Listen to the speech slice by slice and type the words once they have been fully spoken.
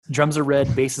drums are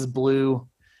red, bass is blue,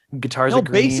 guitars are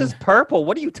green. No, bass is purple.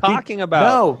 What are you talking about?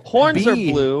 No, horns are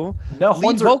blue. No,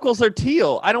 lead vocals are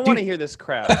teal. I don't want to hear this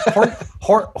crap.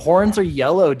 Horns are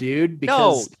yellow, dude.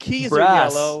 Because keys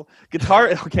brass. are yellow. Guitar,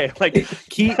 okay, like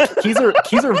keys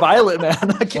are violet, man.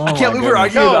 I can't believe we're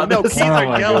arguing about this. Keys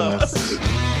are yellow.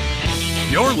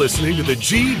 You're listening to the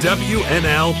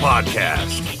GWNL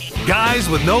Podcast. Guys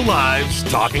with no lives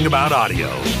talking about audio.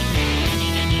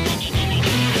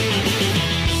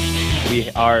 We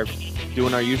are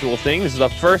doing our usual thing. This is the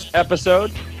first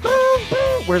episode.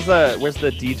 Where's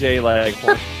the DJ like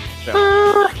horn?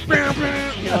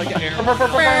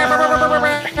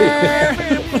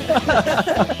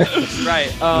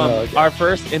 Right. Our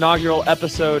first inaugural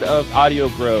episode of Audio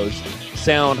Bros,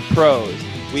 Sound Pros.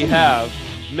 We have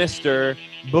Mr.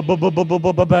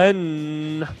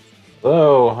 Ben.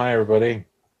 Hello, hi everybody.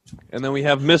 And then we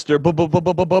have Mr.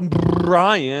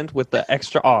 Bryant with the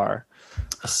extra R.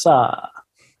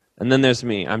 And then there's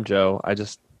me. I'm Joe. I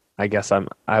just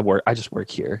work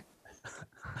here.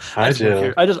 Hi,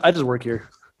 Joe. I just work here.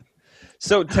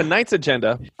 So tonight's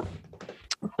agenda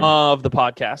of the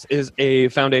podcast is a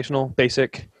foundational,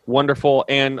 basic, wonderful,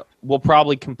 and we'll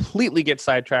probably completely get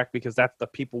sidetracked because that's the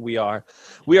people we are.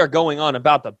 We are going on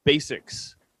about the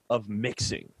basics of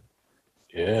mixing.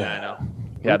 Yeah, I know.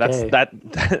 Yeah, okay. That's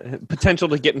that potential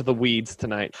to get into the weeds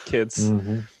tonight, kids.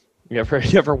 Mm-hmm. You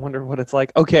ever wonder what it's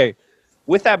like? Okay.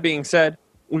 With that being said,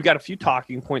 we've got a few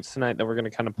talking points tonight that we're going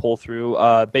to kind of pull through.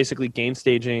 Basically, gain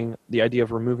staging, the idea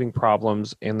of removing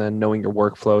problems, and then knowing your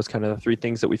workflow is kind of the three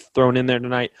things that we've thrown in there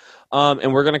tonight.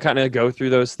 And we're going to kind of go through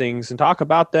those things and talk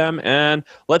about them. And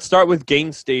let's start with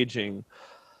gain staging.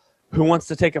 Who wants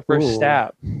to take a first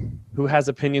stab? Who has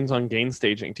opinions on gain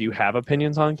staging? Do you have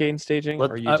opinions on gain staging, or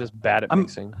are you just bad at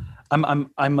mixing?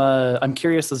 I'm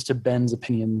curious as to Ben's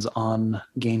opinions on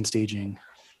gain staging.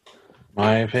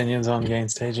 My opinions on gain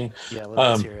staging? Yeah,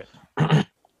 let's hear it. I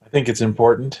think it's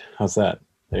important. How's that?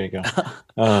 There you go.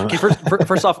 Okay,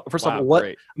 first off, what?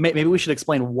 Great. Maybe we should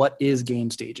explain what is gain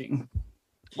staging.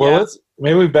 Well,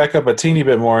 maybe we back up a teeny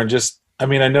bit more and just. I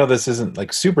mean, I know this isn't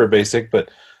like super basic, but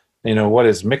what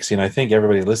is mixing? I think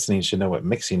everybody listening should know what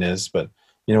mixing is. But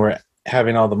we're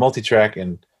having all the multi-track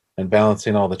and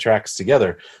balancing all the tracks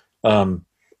together. But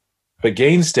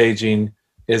gain staging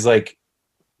is like.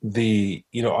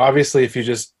 Obviously if you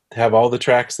just have all the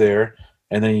tracks there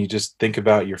and then you just think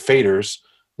about your faders,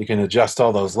 you can adjust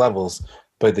all those levels.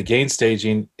 But the gain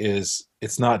staging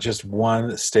it's not just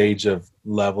one stage of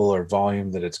level or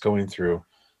volume that it's going through.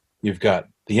 You've got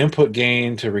the input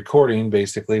gain to recording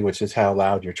basically, which is how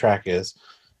loud your track is.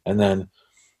 And then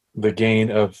the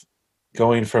gain of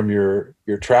going from your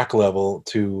track level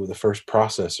to the first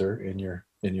processor in your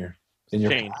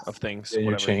chain of things. In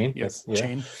your chain. Yes. Yeah.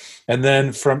 Chain. And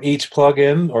then from each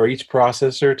plugin or each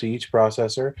processor to each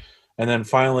processor. And then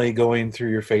finally going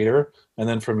through your fader. And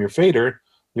then from your fader,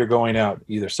 you're going out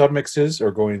either submixes or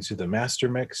going to the master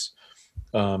mix.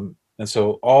 And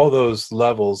so all those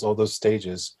levels, all those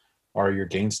stages are your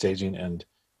gain staging. And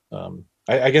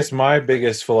I guess my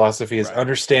biggest philosophy is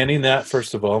understanding that,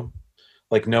 first of all,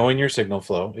 like knowing your signal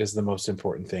flow is the most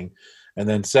important thing. And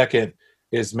then second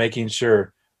is making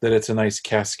sure that it's a nice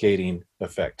cascading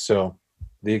effect. So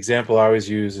the example I always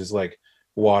use is like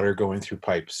water going through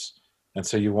pipes. And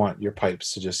so you want your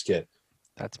pipes to just get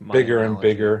bigger and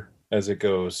bigger as it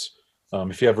goes.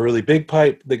 If you have a really big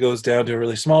pipe that goes down to a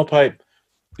really small pipe,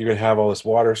 you're going to have all this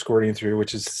water squirting through,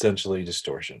 which is essentially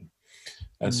distortion.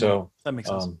 And so that makes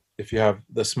sense. If you have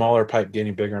the smaller pipe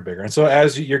getting bigger and bigger. And so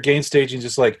as your gain staging,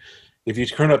 just like if you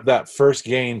turn up that first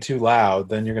gain too loud,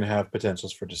 then you're going to have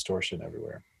potentials for distortion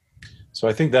everywhere. So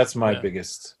I think that's my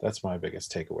biggest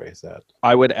takeaway is that.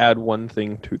 I would add one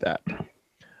thing to that.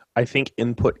 I think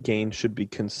input gain should be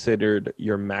considered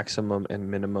your maximum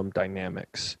and minimum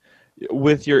dynamics.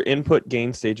 With your input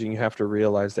gain staging, you have to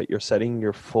realize that you're setting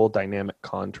your full dynamic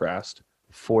contrast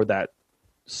for that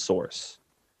source.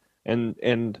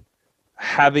 And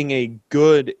having a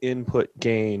good input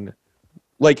gain,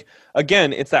 like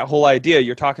again, it's that whole idea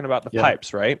you're talking about the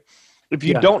pipes, right? If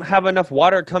you don't have enough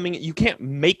water coming, you can't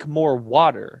make more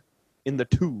water in the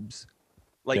tubes.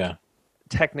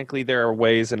 Technically there are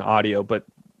ways in audio, but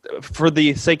for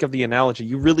the sake of the analogy,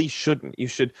 you really shouldn't. You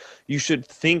should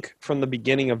think from the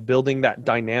beginning of building that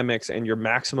dynamics and your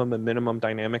maximum and minimum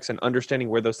dynamics and understanding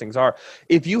where those things are.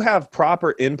 If you have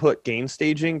proper input gain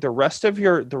staging, the rest of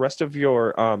your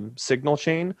signal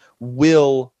chain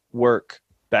will work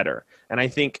better. And I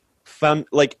think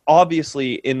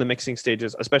obviously in the mixing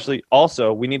stages, especially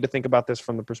also, we need to think about this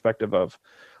from the perspective of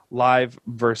live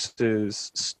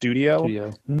versus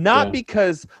studio. Not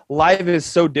because live is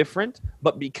so different,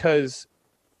 but because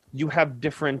you have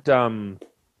different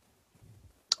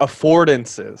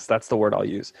affordances, that's the word I'll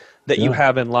use, that you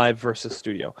have in live versus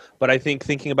studio. But I think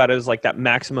thinking about it as like that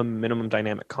maximum minimum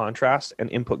dynamic contrast,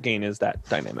 and input gain is that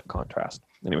dynamic contrast.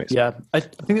 Anyways. Yeah, I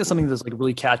think that's something that's like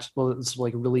really it's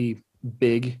like really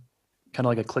big, kind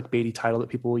of like a clickbaity title that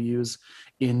people will use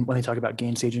when they talk about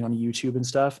gain staging on YouTube and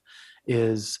stuff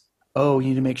is, oh, you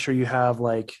need to make sure you have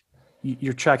like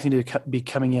your tracks need to be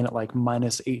coming in at like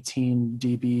minus 18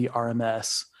 dB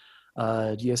RMS.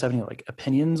 Do you guys have any like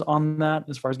opinions on that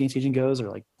as far as gain staging goes, or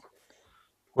like?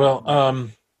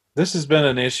 Well, this has been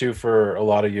an issue for a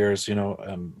lot of years.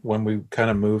 When we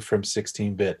kind of moved from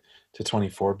 16-bit to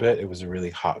 24-bit, it was a really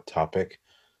hot topic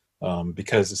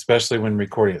because especially when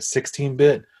recording at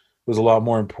 16-bit, it was a lot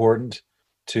more important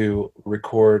to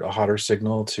record a hotter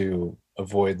signal to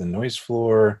avoid the noise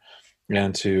floor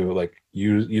and to like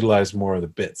utilize more of the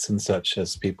bits and such,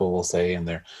 as people will say in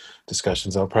their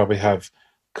discussions. I'll probably have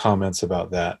comments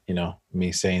about that,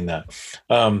 me saying that.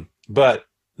 But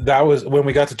that was when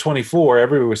we got to 24,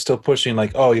 everyone was still pushing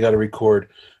like, oh, you got to record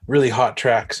really hot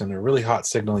tracks and a really hot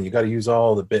signal. You got to use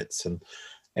all the bits.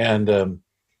 And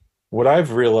what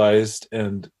I've realized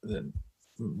and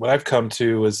what I've come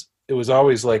to is it was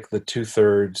always like the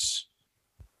 2/3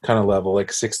 kind of level, like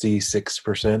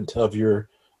 66% of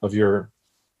your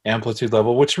amplitude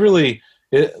level, which really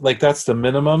like that's the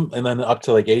minimum, and then up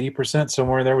to like 80%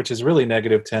 somewhere in there, which is really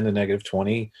 -10 to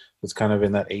 -20. It's kind of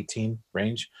in that 18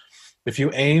 range. If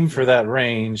you aim for that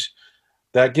range,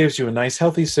 that gives you a nice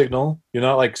healthy signal. You're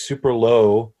not like super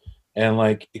low, and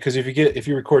like because if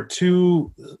you record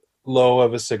too low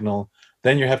of a signal,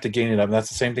 then you have to gain it up. And that's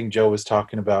the same thing Joe was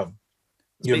talking about.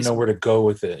 You have nowhere to go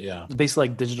with it. Yeah, it's basically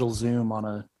like digital zoom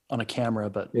on a camera,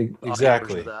 but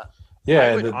exactly. Yeah,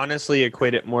 I would honestly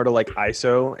equate it more to like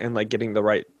ISO and like getting the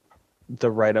right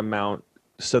amount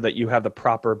so that you have the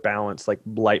proper balance, like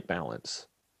light balance.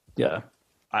 Yeah.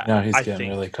 Now he's getting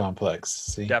really complex.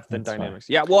 See? Depth and dynamics.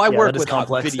 Fine. Yeah, well, I work with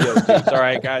video dudes. All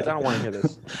right, guys, I don't want to hear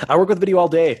this. I work with video all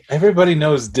day. Everybody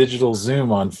knows digital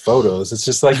zoom on photos. It's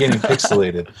just like getting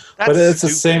pixelated. But it's the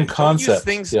same concept.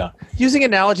 Using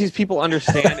analogies people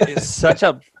understand is such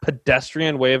a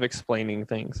pedestrian way of explaining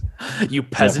things. You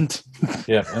peasant.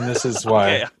 Yeah, and this is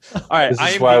why. Okay. All right,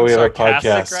 this is why we have a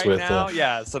podcast right with now.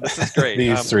 Yeah, so this is great.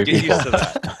 These three get people. Used to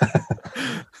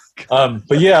that.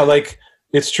 But yeah, like.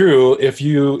 It's true. If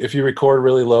you record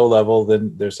really low level,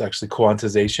 then there's actually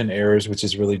quantization errors, which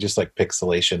is really just like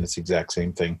pixelation. It's the exact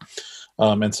same thing.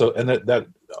 And that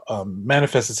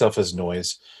manifests itself as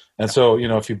noise. And so,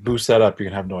 if you boost that up, you're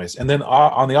going to have noise. And then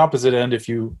on the opposite end, if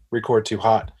you record too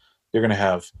hot, you're going to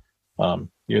have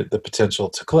the potential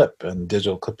to clip. And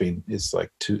digital clipping is like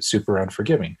super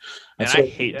unforgiving. And so, I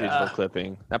hate digital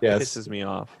clipping. That pisses me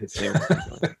off.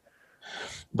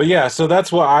 But yeah, so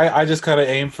that's why I just kind of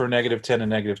aim for -10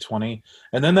 and -20.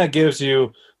 And then that gives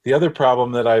you the other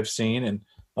problem that I've seen.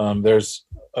 And there's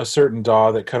a certain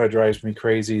DAW that kind of drives me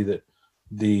crazy, that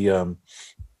the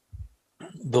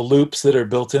loops that are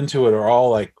built into it are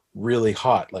all like really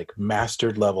hot, like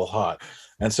mastered level hot.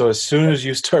 And so as soon as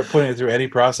you start putting it through any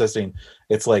processing,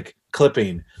 it's like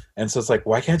clipping. And so it's like,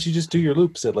 why can't you just do your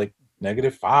loops at like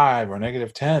 -5 or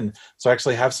 -10, so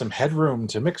actually have some headroom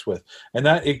to mix with? And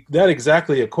that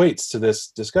exactly equates to this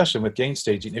discussion with gain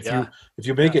staging. If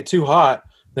you make it too hot,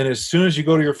 then as soon as you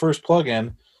go to your first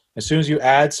plugin, as soon as you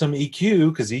add some EQ,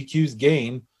 because EQ's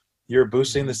gain, you're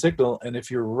boosting the signal. And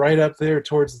if you're right up there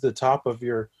towards the top of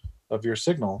your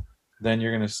signal, then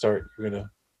you're gonna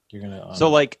so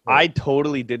like I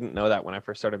totally didn't know that when I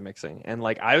first started mixing, and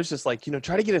like I was just like,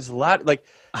 try to get as loud, like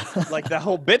the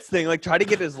whole bits thing, like try to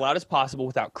get as loud as possible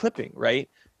without clipping, right?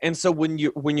 And so when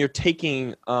you're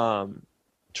taking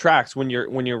tracks, when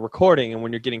you're recording and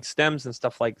when you're getting stems and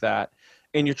stuff like that,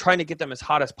 and you're trying to get them as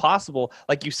hot as possible,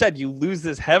 like you said, you lose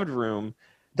this headroom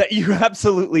that you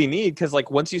absolutely need, because like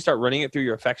once you start running it through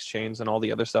your effects chains and all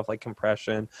the other stuff like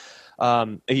compression,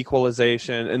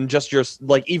 equalization, and just your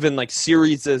like even like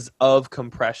series of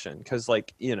compression, because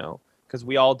like because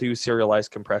we all do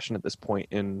serialized compression at this point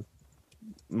in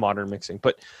modern mixing.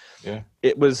 But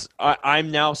it was I'm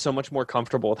now so much more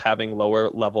comfortable with having lower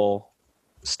level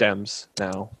stems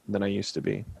now than I used to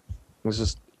be. It was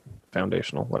just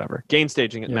foundational. Whatever, gain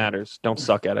staging, it matters. Don't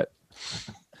suck at it.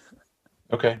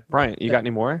 Okay, Bryant, you got any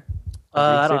more?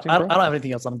 I don't have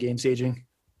anything else on gain staging.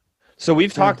 So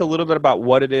we've talked a little bit about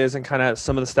what it is and kind of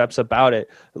some of the steps about it.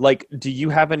 Like, do you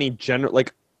have any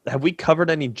have we covered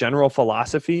any general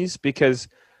philosophies? Because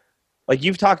like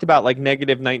you've talked about like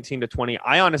 -19 to 20.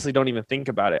 I honestly don't even think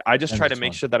about it. I just try to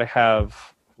make sure that I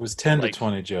have. It was 10 to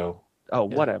 20, Joe. Oh,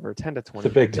 whatever. 10 to 20.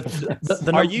 The big difference.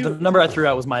 The number I threw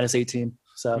out was -18.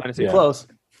 So -18. close.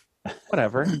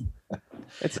 Whatever.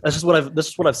 That's just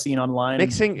what I've seen online.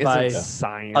 Mixing by isn't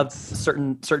science.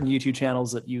 certain YouTube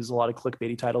channels that use a lot of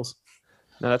clickbaity titles.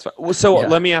 No, that's fine. Well, so Yeah.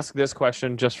 let me ask this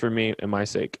question just for me and my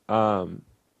sake. -10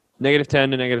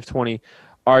 to -20.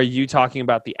 Are you talking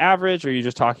about the average, or are you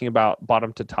just talking about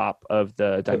bottom to top of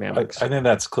the dynamics? I think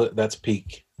that's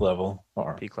peak level.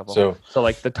 Peak level. So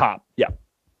like the top. Yeah.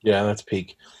 yeah, that's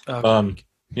peak.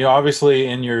 Okay. Obviously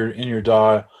in your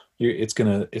DAW, it's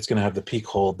gonna have the peak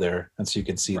hold there, and so you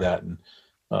can see that. And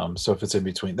so if it's in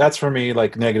between, that's for me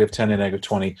like -10 and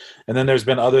 -20. And then there's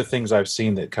been other things I've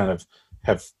seen that kind of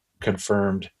have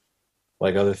confirmed,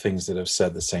 like other things that have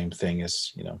said the same thing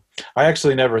as, I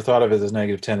actually never thought of it as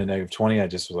 -10 and -20. I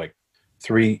just was like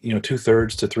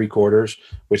 2/3 to 3/4,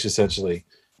 which essentially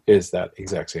is that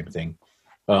exact same thing.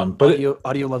 But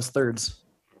audio loves thirds.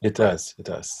 it does.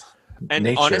 And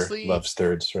Nature honestly, loves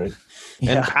thirds, right?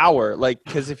 and power, like,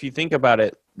 because if you think about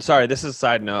it, sorry, this is a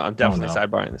side note. I'm definitely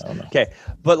sidebarring this. Oh, no. Okay,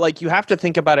 but like you have to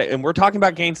think about it, and we're talking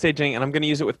about gain staging, and I'm going to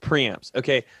use it with preamps.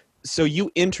 Okay, so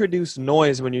you introduce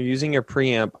noise when you're using your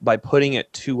preamp by putting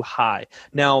it too high.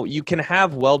 Now, you can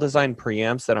have well-designed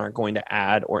preamps that aren't going to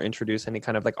add or introduce any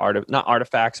kind of like not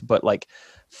artifacts, but like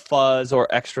fuzz or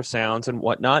extra sounds and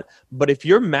whatnot. But if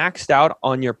you're maxed out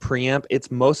on your preamp, it's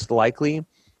most likely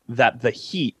that the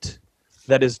heat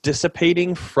that is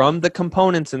dissipating from the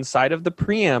components inside of the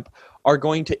preamp are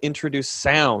going to introduce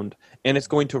sound, and it's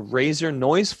going to raise your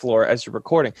noise floor as you're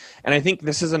recording. And I think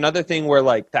this is another thing where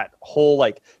like that whole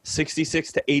like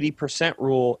 66 to 80%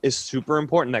 rule is super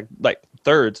important. Like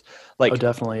thirds, like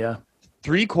definitely, yeah.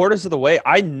 3/4 of the way,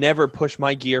 I never push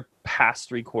my gear past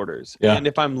 3/4. Yeah. And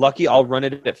if I'm lucky, I'll run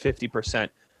it at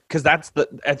 50%, because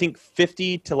I think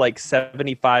 50 to like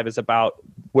 75 is about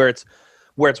where it's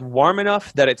warm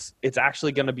enough that it's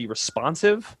actually going to be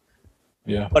responsive.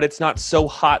 Yeah. But it's not so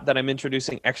hot that I'm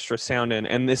introducing extra sound in.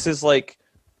 And this is like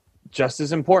just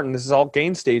as important. This is all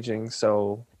gain staging.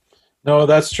 So No,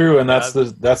 that's true, and that's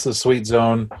the sweet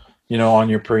zone, on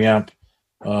your preamp.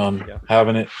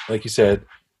 Having it, like you said,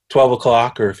 12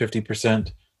 o'clock or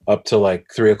 50% up to like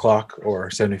 3 o'clock or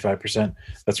 75%.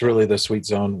 That's really the sweet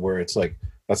zone where it's like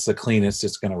that's the cleanest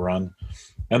it's going to run.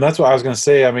 And that's what I was going to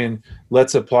say. I mean,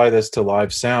 let's apply this to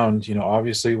live sound.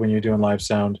 Obviously, when you're doing live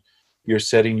sound, you're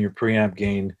setting your preamp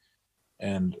gain,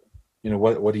 and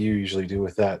what do you usually do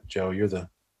with that, Joe? You're the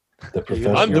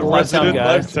professional. I'm the live sound resident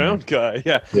guy. live sound guy.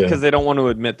 Yeah, because they don't want to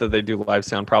admit that they do live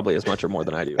sound probably as much or more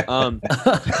than I do.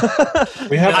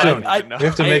 We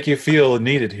have to make you feel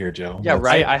needed here, Joe. Yeah,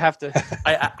 right. I have to.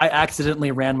 I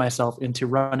accidentally ran myself into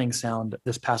running sound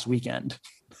this past weekend.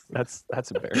 That's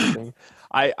embarrassing.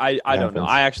 I don't know.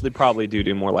 I actually probably do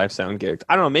more live sound gigs.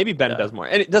 I don't know. Maybe Ben does more,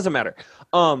 and it doesn't matter.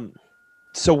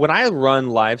 So when I run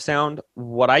live sound,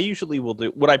 what I usually will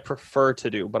do, what I prefer to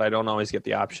do, but I don't always get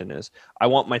the option, is I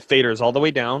want my faders all the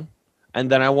way down,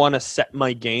 and then I want to set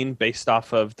my gain based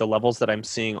off of the levels that I'm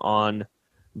seeing on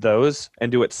those, and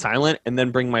do it silent, and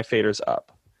then bring my faders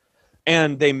up.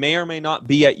 And they may or may not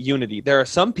be at unity. There are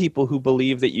some people who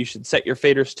believe that you should set your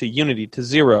faders to unity, to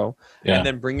 0, and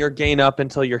then bring your gain up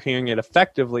until you're hearing it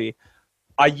effectively.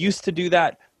 I used to do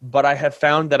that, but I have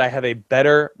found that I have a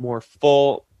better, more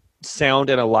full sound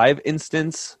in a live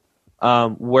instance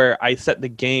where I set the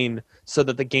gain so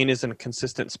that the gain is in a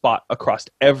consistent spot across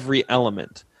every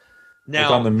element. Now,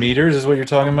 like on the meters is what you're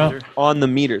talking about? On the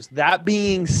meters. That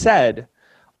being said,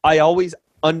 I always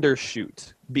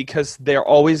undershoot because they're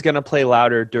always going to play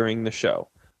louder during the show.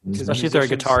 Especially if they're a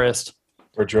guitarist.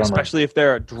 Or drummer. Especially if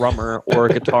they're a drummer or a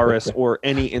guitarist or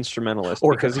any instrumentalist.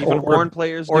 Because even horn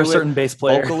players or a certain bass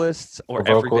player. Vocalists or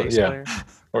every bass player.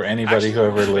 Or anybody who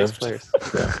ever lived.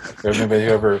 Or anybody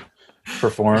who ever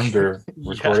performed or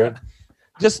recorded.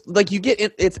 Just like you get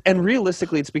it, and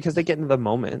realistically, it's because they get into the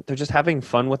moment. They're just having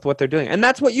fun with what they're doing, and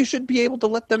that's what you should be able to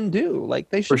let them do. Like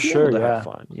they should be able to have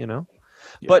fun, Yeah.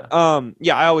 But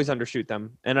I always undershoot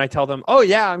them, and I tell them, "Oh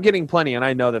yeah, I'm getting plenty," and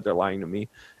I know that they're lying to me.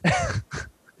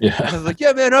 Yeah, I was like,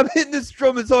 "Yeah, man, I'm hitting this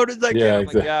drum as hard as I can." Yeah, I'm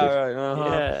exactly. Like, yeah, all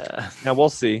right, Yeah. Now we'll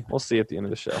see. We'll see at the end of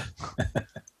the show.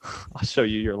 I'll show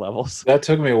you your levels. That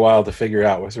took me a while to figure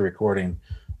out with the recording,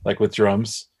 like with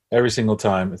drums. Every single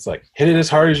time, it's like hit it as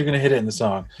hard as you're going to hit it in the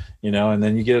song, and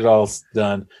then you get it all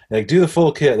done. Like do the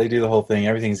full kit, they do the whole thing,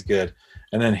 everything's good,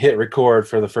 and then hit record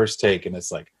for the first take, and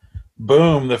it's like,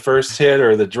 boom, the first hit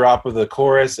or the drop of the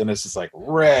chorus, and it's just like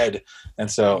red, and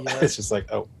so it's just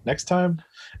like, oh, next time.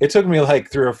 It took me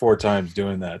like 3 or 4 times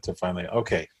doing that to finally,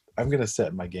 okay, I'm going to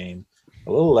set my gain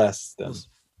a little less than.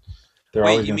 They're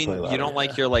Wait, always you gonna play mean louder. you don't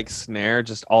like your like snare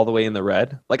just all the way in the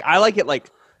red? Like I like it like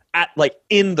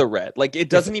in the red. Like it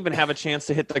doesn't even have a chance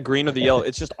to hit the green or the yellow.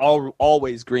 It's just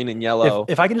always green and yellow.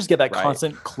 If I can just get that Right.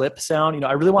 constant clip sound,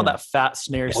 I really want that fat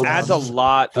snare It sound. adds a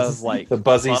lot of like the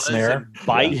buzzy buzz snare. and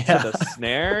bite Yeah. to the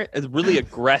snare. It's really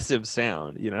aggressive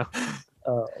sound,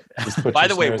 Just put By your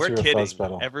the way, snare we're through a kidding. fuzz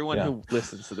pedal. Everyone Yeah. who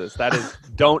listens to this, that is,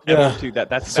 don't Yeah. ever do that.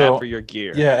 That's So, bad for your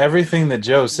gear. Yeah, everything that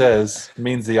Joe says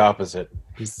means the opposite.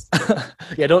 He's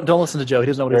Yeah, don't listen to Joe. He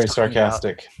doesn't know what very he's talking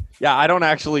sarcastic. Yeah, I don't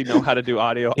actually know how to do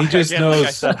audio. He just Again, like I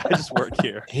knows- said, I just work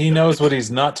here. He knows what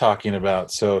he's not talking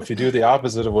about. So if you do the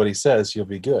opposite of what he says, you'll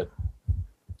be good.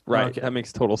 Right. Okay. That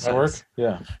makes total Does that work? sense.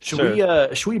 Yeah.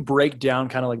 Should we break down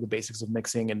kind of like the basics of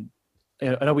mixing? And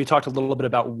I know we talked a little bit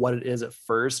about what it is at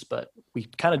first, but we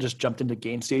kind of just jumped into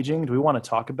gain staging. Do we want to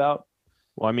talk about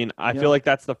Well, I mean, I Yeah. feel like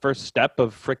that's the first step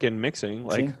of freaking mixing.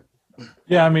 Like, mixing?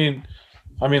 Yeah, I mean,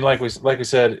 like we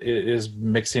said, it is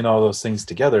mixing all those things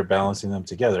together, balancing them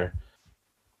together.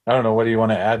 I don't know. What do you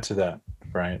want to add to that,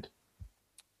 Bryant?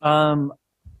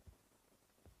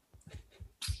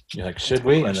 You're like, should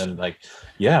we? And then like,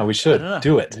 yeah, we should I don't know.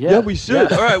 do it. Yeah, we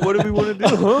should. Yeah. All right, what do we want to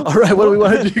do? Huh? All right, what do we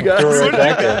want to do, guys? Throw it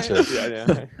back at you.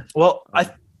 Yeah. Well, I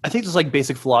think there's like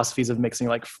basic philosophies of mixing.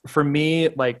 Like for me,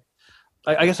 like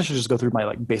I guess I should just go through my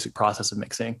like basic process of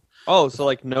mixing. Oh, so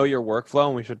like know your workflow,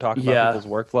 and we should talk about Yeah. people's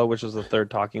workflow, which is the third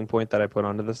talking point that I put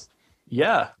onto this.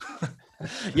 Yeah,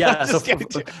 yeah. Just I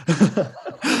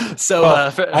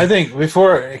think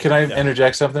can I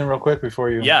interject something real quick before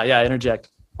you? yeah. Interject.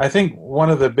 I think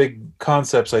one of the big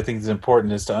concepts I think is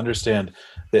important is to understand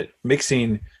that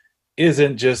mixing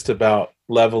isn't just about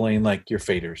leveling like your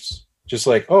faders. Just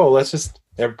like, oh, let's just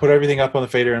put everything up on the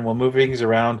fader and we'll move things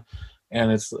around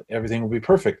and everything will be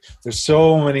perfect. There's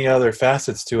so many other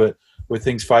facets to it with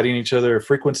things fighting each other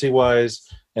frequency wise,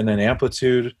 and then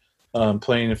amplitude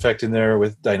playing an effect in there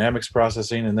with dynamics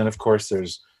processing, and then of course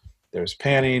there's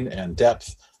panning and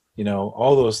depth.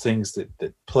 All those things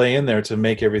that play in there to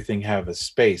make everything have a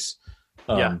space.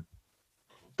 Yeah.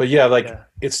 But yeah,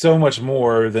 it's so much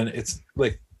more than it's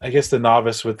like, I guess the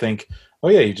novice would think, oh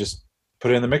yeah, you just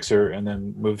put it in the mixer and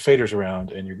then move faders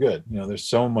around and you're good. There's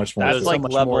so much more. That's to so like it.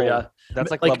 much level. more, yeah. That's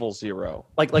like Like- level 0.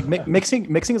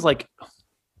 Mixing is like,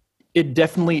 it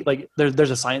definitely like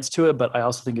there's a science to it, but I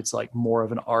also think it's like more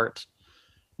of an art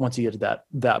once you get to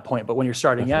that point. But when you're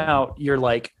starting Definitely. out, you're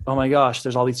like, oh my gosh,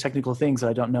 there's all these technical things that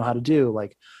I don't know how to do.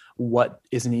 Like what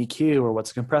is an EQ or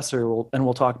what's a compressor?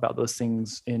 We'll talk about those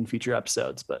things in future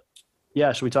episodes. But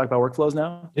yeah, should we talk about workflows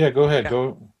now? Yeah, go ahead. Yeah.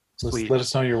 Go. Sweet. Let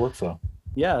us know your workflow.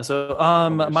 Yeah. So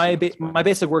Over my sequence, man. my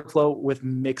basic workflow with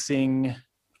mixing,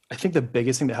 I think the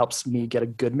biggest thing that helps me get a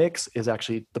good mix is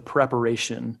actually the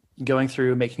preparation, going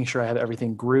through, making sure I have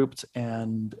everything grouped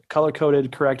and color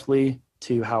coded correctly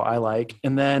to how I like,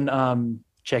 and then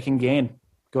checking gain,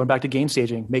 going back to gain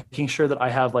staging, making sure that I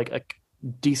have like a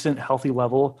decent, healthy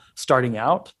level starting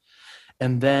out.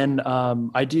 And then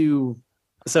I do,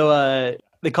 so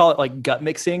they call it like gut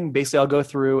mixing. Basically, I'll go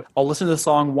through, I'll listen to the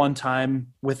song one time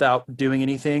without doing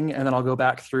anything, and then I'll go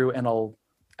back through and I'll,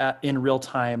 in real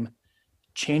time,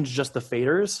 change just the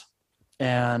faders.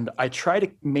 And I try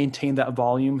to maintain that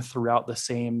volume throughout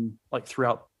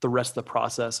throughout the rest of the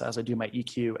process as I do my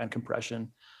EQ and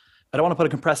compression. I don't want to put a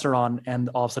compressor on and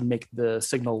all of a sudden make the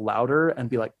signal louder and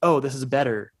be like, oh, this is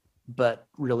better. But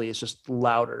really it's just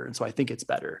louder. And so I think it's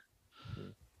better,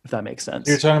 if that makes sense.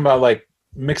 You're talking about like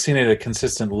mixing at a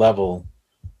consistent level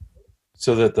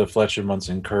so that the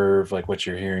Fletcher-Munson curve, like what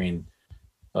you're hearing,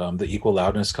 the equal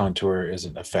loudness contour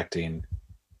isn't affecting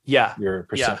Yeah. your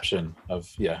perception of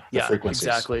the Yeah, frequencies.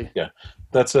 exactly. Yeah.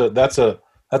 That's a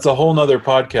whole nother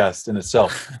podcast in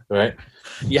itself, right?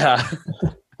 Yeah.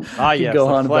 Yes, go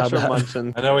the on about Fletcher that.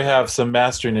 Munson. I know we have some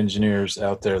mastering engineers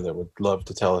out there that would love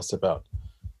to tell us about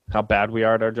How bad we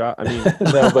are at our job. I mean,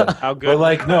 no, but how good. but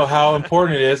like no, how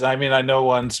important it is. I mean, I know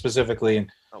one specifically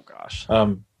oh gosh.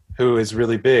 who is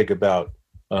really big about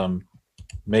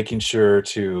making sure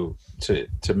to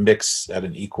mix at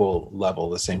an equal level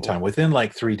at the same time within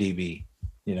like 3 dB,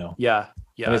 Yeah. And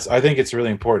Yeah. I think it's really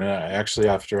important. I actually,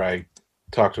 after I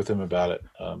talked with him about it,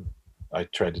 I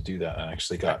tried to do that. I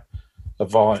actually got a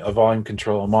volume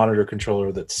control, a monitor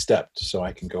controller that's stepped, so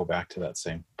I can go back to that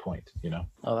same point.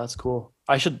 Oh, that's cool.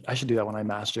 I should do that when I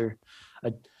master.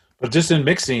 But just in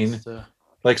mixing, So,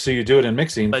 like, so you do it in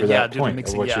mixing But for yeah, that do the point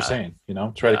mixing, of what yeah. you're saying.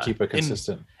 Try Yeah. to keep it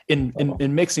consistent.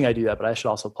 in mixing, I do that, but I should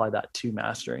also apply that to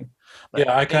mastering. But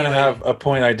Yeah, I kind of anyway, have a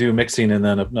point I do mixing, and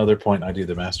then another point I do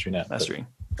the mastering at. but mastering.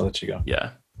 I'll let you go.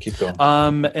 Yeah. Keep going.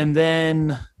 And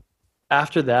then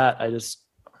after that,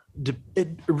 it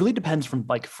really depends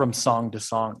from song to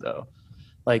song though.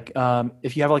 Like,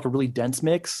 if you have like a really dense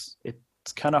mix,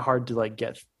 it's kind of hard to like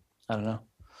get, I don't know.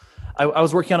 I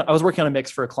was working on a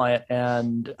mix for a client,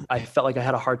 and I felt like I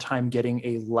had a hard time getting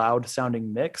a loud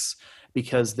sounding mix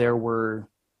because there were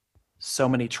so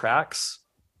many tracks,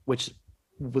 which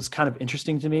was kind of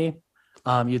interesting to me.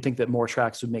 You'd think that more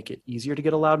tracks would make it easier to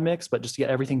get a loud mix, but just to get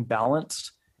everything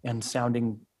balanced and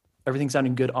everything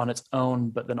sounding good on its own,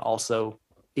 but then also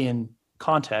in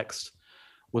context,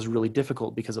 was really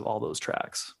difficult because of all those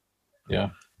tracks. Yeah.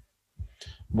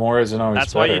 More isn't always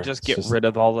That's better. why you just get rid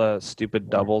of all the stupid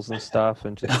doubles and stuff,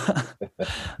 and just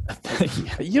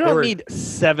you don't need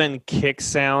 7 kick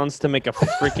sounds to make a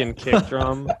freaking kick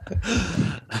drum.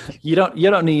 You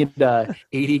don't need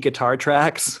 80 guitar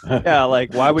tracks. Yeah,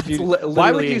 like why would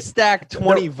you stack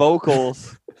 20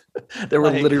 vocals? There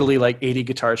were literally like 80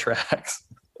 guitar tracks.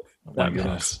 Oh my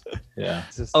goodness. Yeah.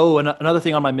 Oh, and another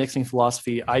thing on my mixing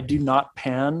philosophy, I do not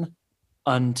pan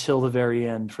until the very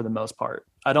end for the most part.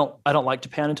 I don't like to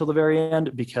pan until the very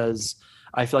end because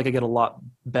I feel like I get a lot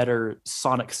better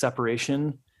sonic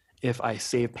separation if I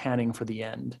save panning for the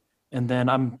end. And then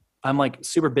I'm like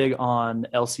super big on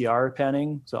LCR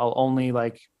panning. So I'll only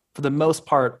for the most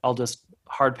part, I'll just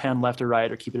hard pan left or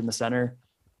right or keep it in the center.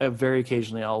 Very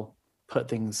occasionally I'll put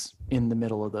things in the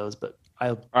middle of those, but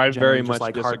I very much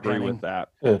like disagree with that.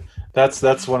 Yeah.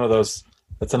 That's one of those.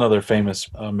 That's another famous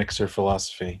mixer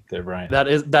philosophy there, Bryant.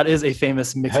 That is a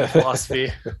famous mixing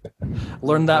philosophy.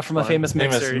 Learned that from a famous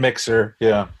mixer. Famous mixer,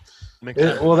 yeah.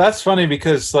 Well, that's funny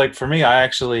because for me, I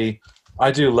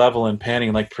do level and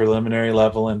panning, like preliminary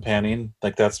level and panning.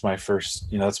 Like that's my first,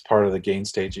 that's part of the gain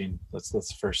staging. That's the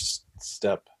first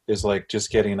step is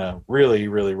just getting a really,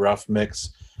 really rough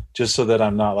mix, just so that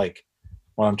I'm not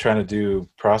when I'm trying to do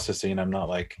processing, I'm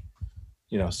not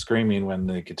screaming when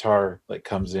the guitar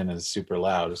comes in and is super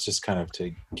loud. It's just kind of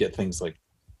to get things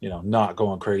not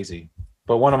going crazy.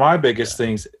 But one of my biggest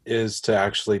things is to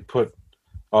actually put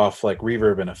off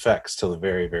reverb and effects till the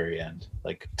very, very end.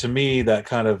 To me, that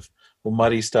kind of will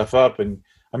muddy stuff up. And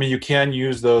I mean, you can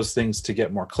use those things to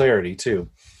get more clarity too.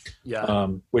 Yeah.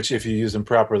 Which if you use them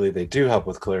properly, they do help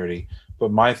with clarity.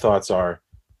 But my thoughts are,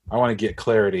 I want to get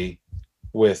clarity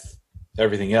with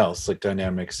everything else, like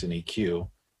dynamics and EQ,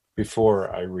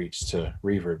 before I reach to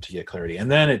reverb to get clarity. And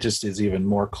then it just is even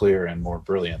more clear and more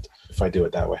brilliant if I do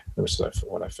it that way, which is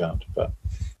what I found. But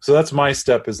so that's my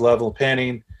step, is level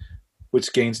panning,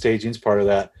 which gain staging is part of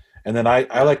that. And then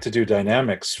I like to do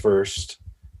dynamics first,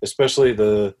 especially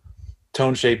the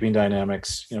tone shaping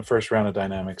dynamics, first round of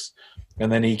dynamics,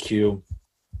 and then EQ.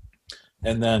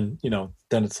 And then,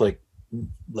 then it's like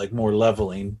more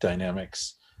leveling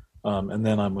dynamics. And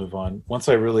then I move on. Once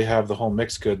I really have the whole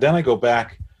mix good, then I go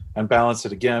back and balance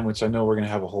it again, which I know we're going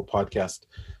to have a whole podcast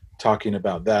talking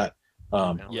about that.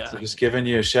 So just giving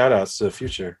you shout outs to the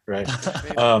future, right?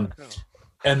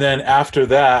 And then after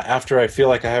that, after I feel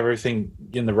like I have everything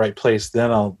in the right place,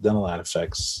 then I'll add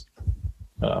effects.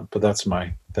 But that's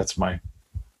my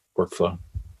workflow.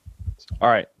 All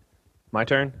right, my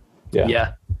turn.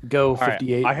 Yeah. Go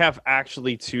 58. Right. I have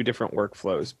actually 2 different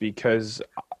workflows because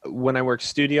when I work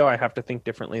studio, I have to think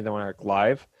differently than when I work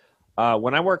live.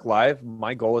 When I work live,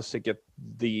 my goal is to get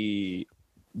the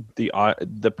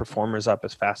performers up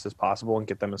as fast as possible and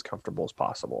get them as comfortable as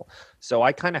possible. So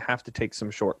I kind of have to take some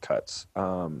shortcuts,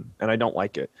 and I don't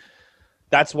like it.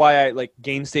 That's why I like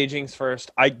gain stagings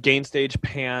first. I gain stage,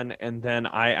 pan, and then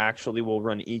I actually will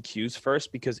run EQs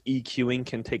first because EQing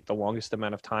can take the longest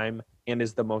amount of time and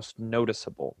is the most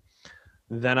noticeable.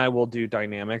 Then I will do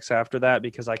dynamics after that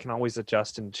because I can always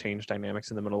adjust and change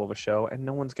dynamics in the middle of a show and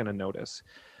no one's going to notice.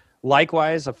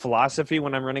 Likewise, a philosophy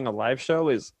when I'm running a live show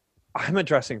is I'm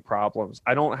addressing problems.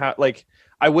 I don't have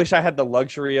I wish I had the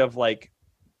luxury of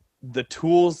the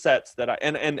tool sets that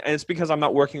and it's because I'm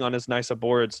not working on as nice a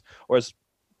boards or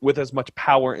with as much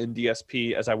power in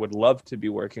DSP as I would love to be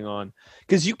working on.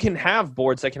 Because you can have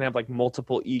boards that can have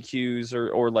multiple EQs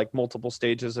or multiple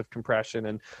stages of compression,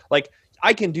 and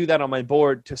I can do that on my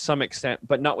board to some extent,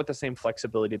 but not with the same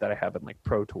flexibility that I have in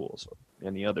Pro Tools or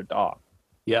any other DAW.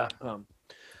 Yeah.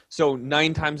 So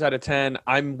 9 times out of 10,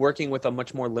 I'm working with a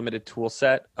much more limited tool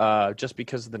set just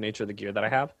because of the nature of the gear that I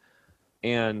have.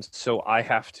 And so I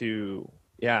have to,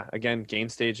 again, gain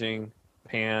staging,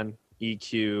 pan,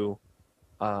 EQ,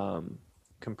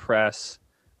 compress,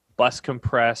 bus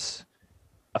compress,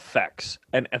 effects.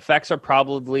 And effects are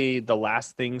probably the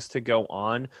last things to go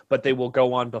on, but they will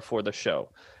go on before the show.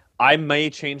 I may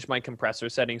change my compressor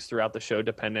settings throughout the show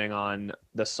depending on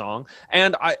the song.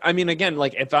 And I mean, again,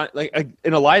 if I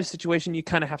in a live situation, you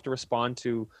kind of have to respond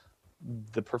to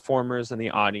the performers and the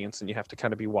audience, and you have to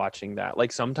kind of be watching that.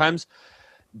 Sometimes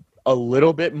a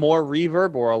little bit more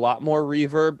reverb or a lot more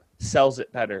reverb sells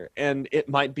it better. And it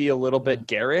might be a little bit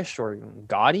garish or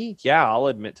gaudy. Yeah, I'll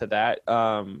admit to that.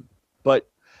 But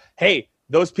hey,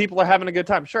 those people are having a good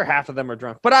time. Sure, half of them are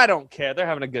drunk, but I don't care. They're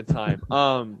having a good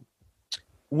time.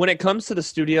 When it comes to the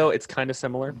studio, it's kind of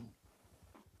similar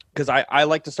because I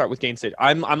like to start with gain stage.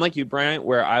 I'm like you, Bryant,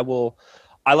 where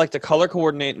I like to color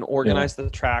coordinate and organize the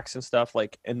tracks and stuff,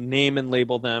 like, and name and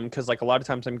label them, because like a lot of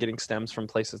times I'm getting stems from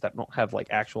places that don't have like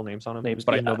actual names on them,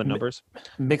 but I know the numbers.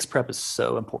 Mix prep is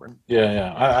so important.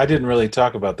 Yeah. I didn't really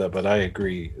talk about that, but I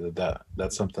agree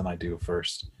that's something I do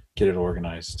first. Get it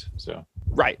organized. So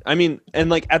right. I mean, and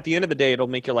like at the end of the day, it'll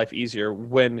make your life easier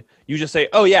when you just say,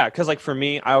 oh yeah, because like for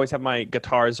me, I always have my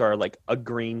guitars are like a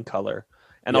green color.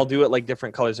 And I'll do it like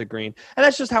different colors of green. And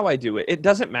that's just how I do it. It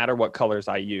doesn't matter what colors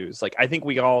I use. Like, I think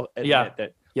we all admit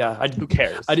that. Yeah. Who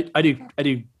cares? I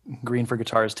do green for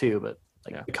guitars too, but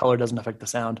like the color doesn't affect the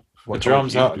sound.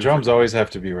 Drums always have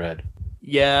to be red.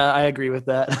 Yeah, I agree with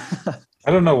that.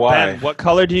 I don't know why. Ben, what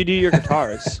color do you do your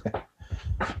guitars?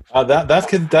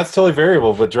 That's totally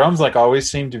variable, but drums like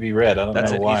always seem to be red. I don't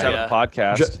know why. He's on a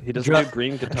podcast. He doesn't do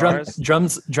green guitars.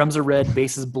 Drums are red,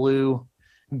 bass is blue.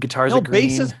 Guitars are green.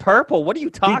 Bass is purple. What are you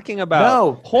talking about?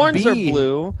 No, horns are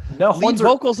blue. No,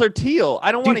 vocals are teal.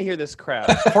 I don't want to hear this crap.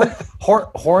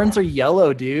 Horns are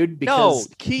yellow, dude. Because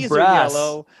keys brass. are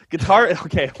yellow. Guitar,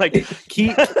 okay, like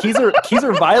keys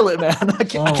are violet, man. I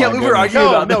can't believe we're arguing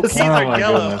about this. No, keys are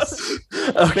yellow.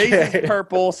 Okay. Bass is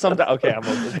purple. Okay, I'm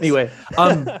over this. Anyway,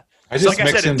 I just like I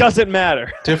said, it doesn't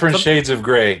matter. Different shades of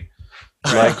gray,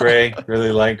 light gray,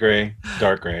 really light gray,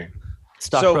 dark gray.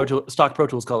 Stock Pro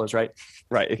Tools colors, right?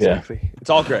 Right, exactly. Yeah. It's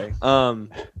all gray.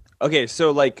 Okay,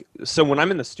 so when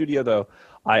I'm in the studio though,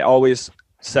 I always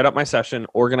set up my session,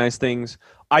 organize things.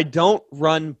 I don't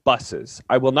run buses.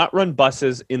 I will not run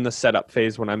buses in the setup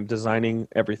phase when I'm designing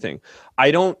everything. I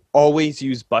don't always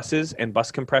use buses and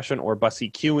bus compression or bus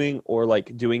EQing or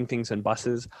like doing things in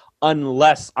buses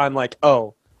unless I'm like,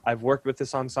 oh, I've worked with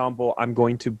this ensemble. I'm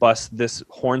going to bus this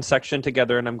horn section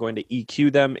together and I'm going to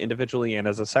EQ them individually and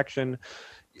as a section.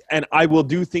 And I will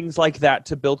do things like that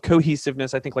to build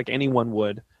cohesiveness, I think, like anyone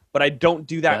would. But I don't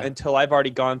do that until I've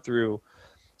already gone through.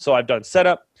 So I've done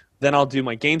setup, then I'll do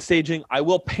my gain staging. I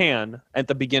will pan at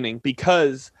the beginning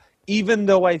because even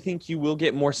though I think you will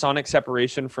get more sonic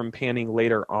separation from panning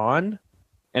later on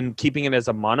and keeping it as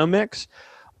a mono mix,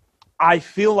 I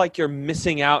feel like you're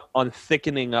missing out on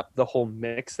thickening up the whole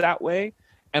mix that way.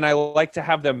 And I like to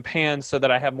have them pan so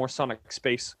that I have more sonic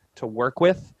space to work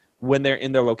with when they're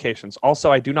in their locations.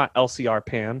 Also, I do not LCR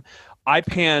pan. I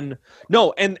pan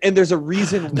and there's a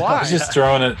reason why. He's just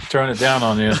throwing it down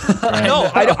on you. No,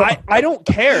 I don't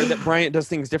care that Bryant does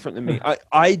things different than me.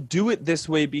 I do it this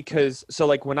way because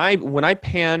like when I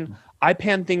pan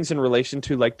things in relation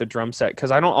to like the drum set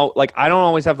because I don't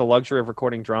always have the luxury of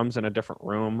recording drums in a different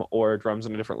room or drums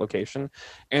in a different location.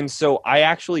 And so I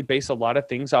actually base a lot of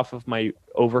things off of my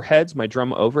overheads, my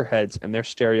drum overheads and their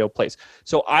stereo place.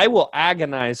 So I will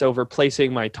agonize over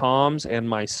placing my toms and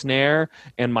my snare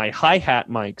and my hi-hat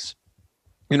mics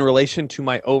in relation to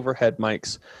my overhead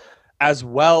mics, as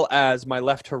well as my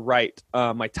left to right,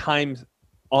 my time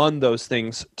on those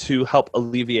things to help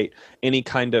alleviate any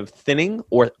kind of thinning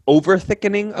or over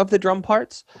thickening of the drum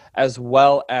parts, as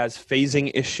well as phasing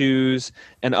issues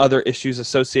and other issues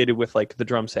associated with like the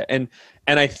drum set. And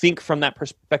I think from that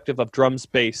perspective of drums,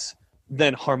 bass,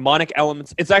 then harmonic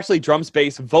elements, it's actually drums,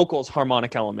 bass, vocals,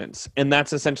 harmonic elements. And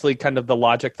that's essentially kind of the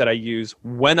logic that I use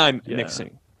when I'm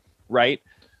mixing, right?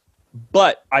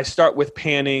 But I start with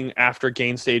panning after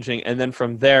gain staging. And then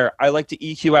from there, I like to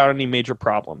EQ out any major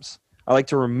problems. I like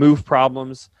to remove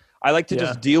problems. I like to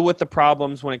just deal with the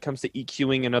problems when it comes to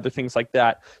EQing and other things like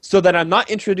that so that I'm not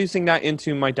introducing that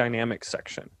into my dynamics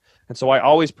section. And so I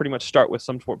always pretty much start with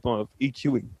some form of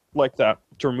EQing like that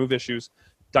to remove issues,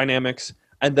 dynamics,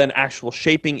 and then actual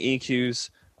shaping EQs,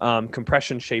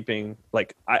 compression shaping.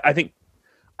 Like I think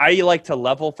I like to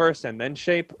level first and then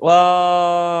shape. Well,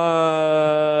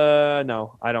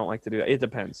 no, I don't like to do that. It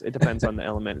depends. It depends on the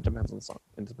element. It depends on the song.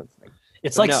 It depends on the thing.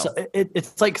 It's like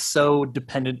it's like so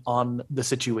dependent on the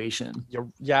situation.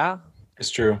 Yeah,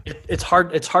 it's true. It's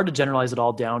hard to generalize it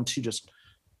all down to just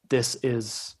this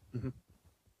is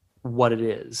what it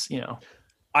is. You know,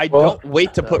 I don't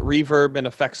wait to put reverb and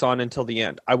effects on until the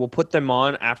end. I will put them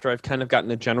on after I've kind of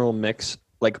gotten a general mix,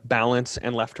 like balance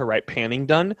and left to right panning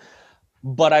done.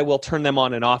 But I will turn them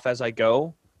on and off as I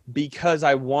go because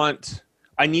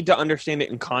I need to understand it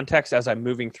in context as I'm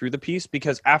moving through the piece,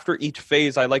 because after each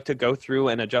phase, I like to go through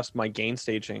and adjust my gain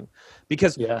staging.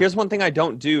 Because here's one thing I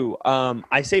don't do.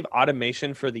 I save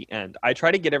automation for the end. I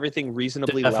try to get everything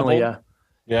reasonably level.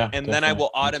 Yeah. And then I will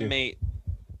automate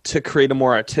to create a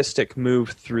more artistic move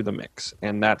through the mix.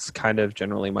 And that's kind of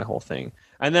generally my whole thing.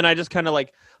 And then I just kind of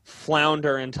like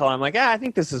flounder until I'm like, I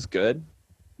think this is good.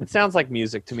 It sounds like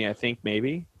music to me, I think,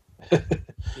 maybe.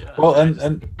 Well,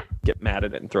 and get mad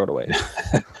at it and throw it away.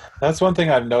 That's one thing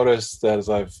I've noticed as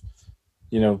I've,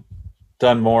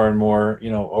 done more and more,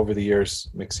 over the years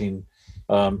mixing,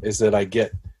 is that I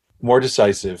get more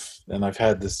decisive. And I've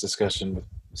had this discussion with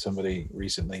somebody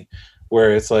recently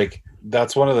where it's like,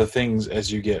 that's one of the things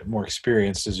as you get more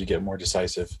experienced, as you get more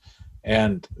decisive.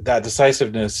 And that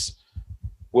decisiveness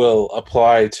will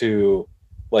apply to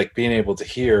like being able to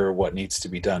hear what needs to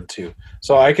be done too.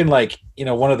 So I can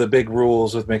one of the big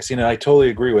rules with mixing, and I totally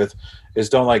agree with, is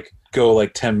don't go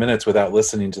 10 minutes without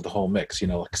listening to the whole mix,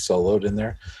 soloed in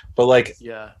there. But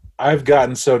I've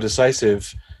gotten so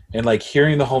decisive in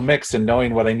hearing the whole mix and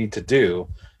knowing what I need to do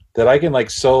that I can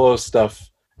solo stuff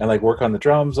and work on the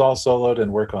drums all soloed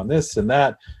and work on this and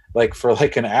that for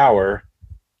an hour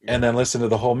and then listen to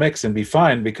the whole mix and be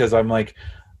fine, because I'm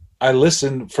I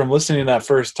listened from listening that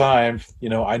first time,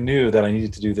 I knew that I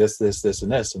needed to do this, this, this,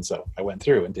 and this. And so I went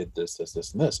through and did this, this,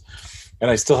 this, and this.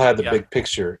 And I still had the big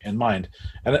picture in mind.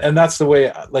 And that's the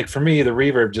way, for me, the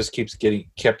reverb just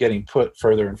kept getting put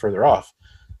further and further off.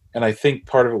 And I think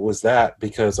part of it was that,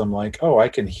 because I'm I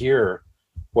can hear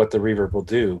what the reverb will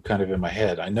do kind of in my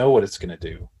head. I know what it's going to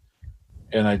do.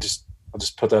 And I'll just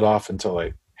put that off until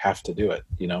I have to do it,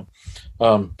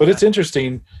 But it's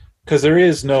interesting, because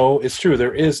it's true,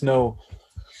 there is no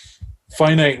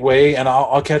finite way. And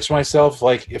I'll catch myself,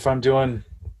 if I'm doing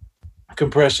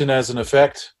compression as an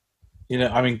effect,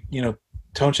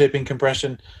 tone shaping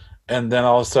compression, and then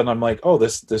all of a sudden I'm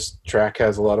this track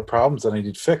has a lot of problems that I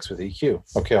need to fix with EQ.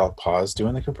 Okay, I'll pause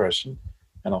doing the compression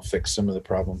and I'll fix some of the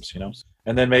problems,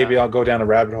 and then maybe I'll go down a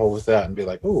rabbit hole with that and be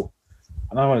oh,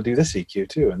 and I want to do this EQ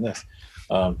too and this.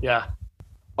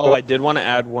 I did want to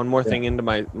add one more thing into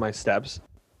my steps.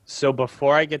 So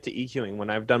before I get to EQing, when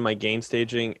I've done my gain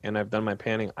staging and I've done my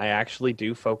panning, I actually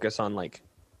do focus on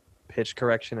pitch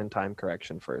correction and time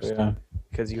correction first,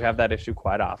 because you have that issue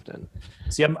quite often.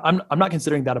 See, I'm not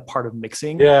considering that a part of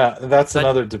mixing. Yeah, that's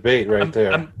another debate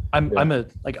there. I'm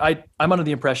under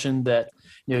the impression that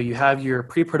you have your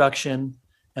pre-production,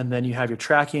 and then you have your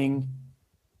tracking,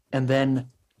 and then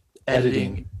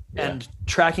editing. And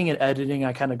tracking and editing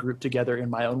I kind of group together in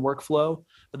my own workflow.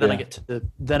 But then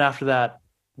then after that,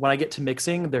 when I get to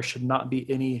mixing, there should not be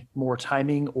any more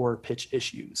timing or pitch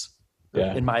issues,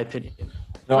 in my opinion.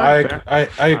 No, I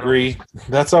agree.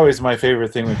 That's always my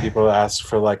favorite thing when people ask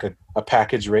for a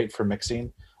package rate for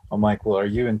mixing. I'm well, are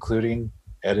you including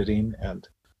editing and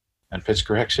pitch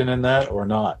correction in that or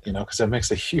not? Because that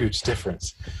makes a huge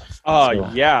difference.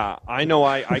 Yeah, I know.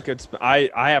 I could. I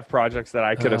have projects that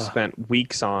I could have spent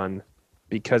weeks on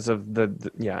because of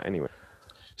the anyway.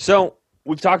 So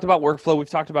we've talked about workflow. We've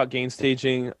talked about gain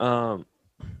staging.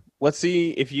 Let's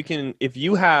see if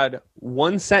you had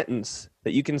one sentence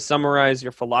that you can summarize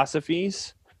your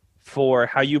philosophies for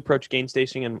how you approach gain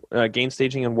staging and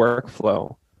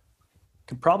workflow.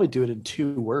 Could probably do it in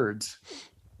 2 words: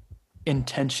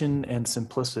 intention and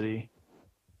simplicity.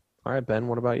 All right, Ben,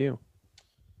 what about you?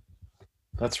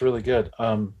 That's really good.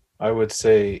 I would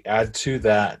say add to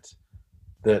that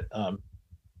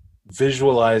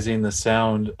visualizing the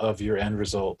sound of your end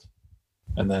result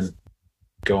and then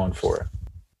going for it.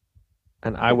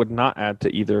 And I would not add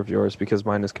to either of yours because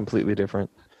mine is completely different.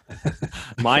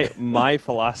 My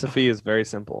philosophy is very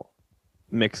simple.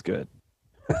 Mix good.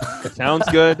 Sounds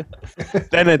good,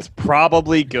 then it's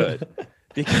probably good.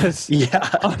 Because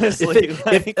honestly,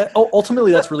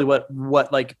 ultimately that's really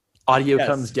what audio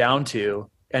comes down to,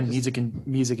 and music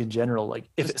in general.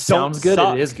 If it sounds good,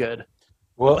 it is good.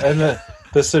 Well, and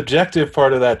the subjective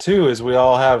part of that too is we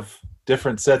all have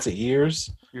different sets of ears,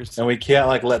 and we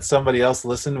can't let somebody else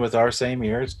listen with our same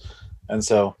ears, and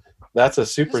so that's a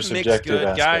super just subjective mix good,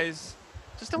 aspect. Guys.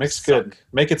 Just don't mix suck. good.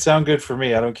 Make it sound good for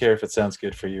me. I don't care if it sounds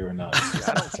good for you or not.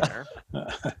 I don't care.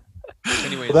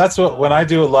 Anyways, well, that's what when I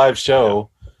do a live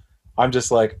show, I'm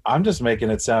just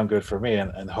making it sound good for me,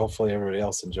 and hopefully everybody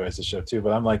else enjoys the show too.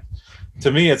 But I'm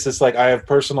to me, it's just I have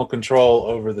personal control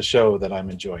over the show that I'm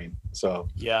enjoying. So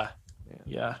yeah.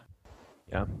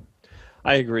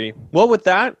 I agree. Well, with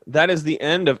that is the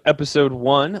end of episode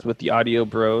 1 with the Audio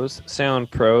Bros,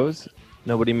 Sound Pros.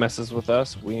 Nobody messes with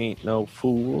us. We ain't no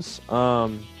fools.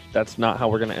 That's not how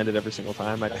we're going to end it every single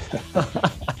time.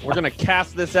 We're going to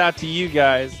cast this out to you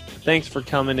guys. Thanks for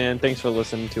coming in. Thanks for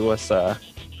listening to us.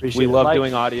 We love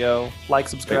doing audio.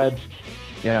 Subscribe.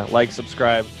 Yeah,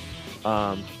 subscribe.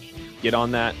 Get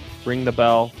on that. Ring the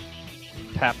bell.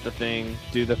 Tap the thing.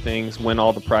 Do the things. Win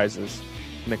all the prizes.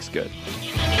 Mix good.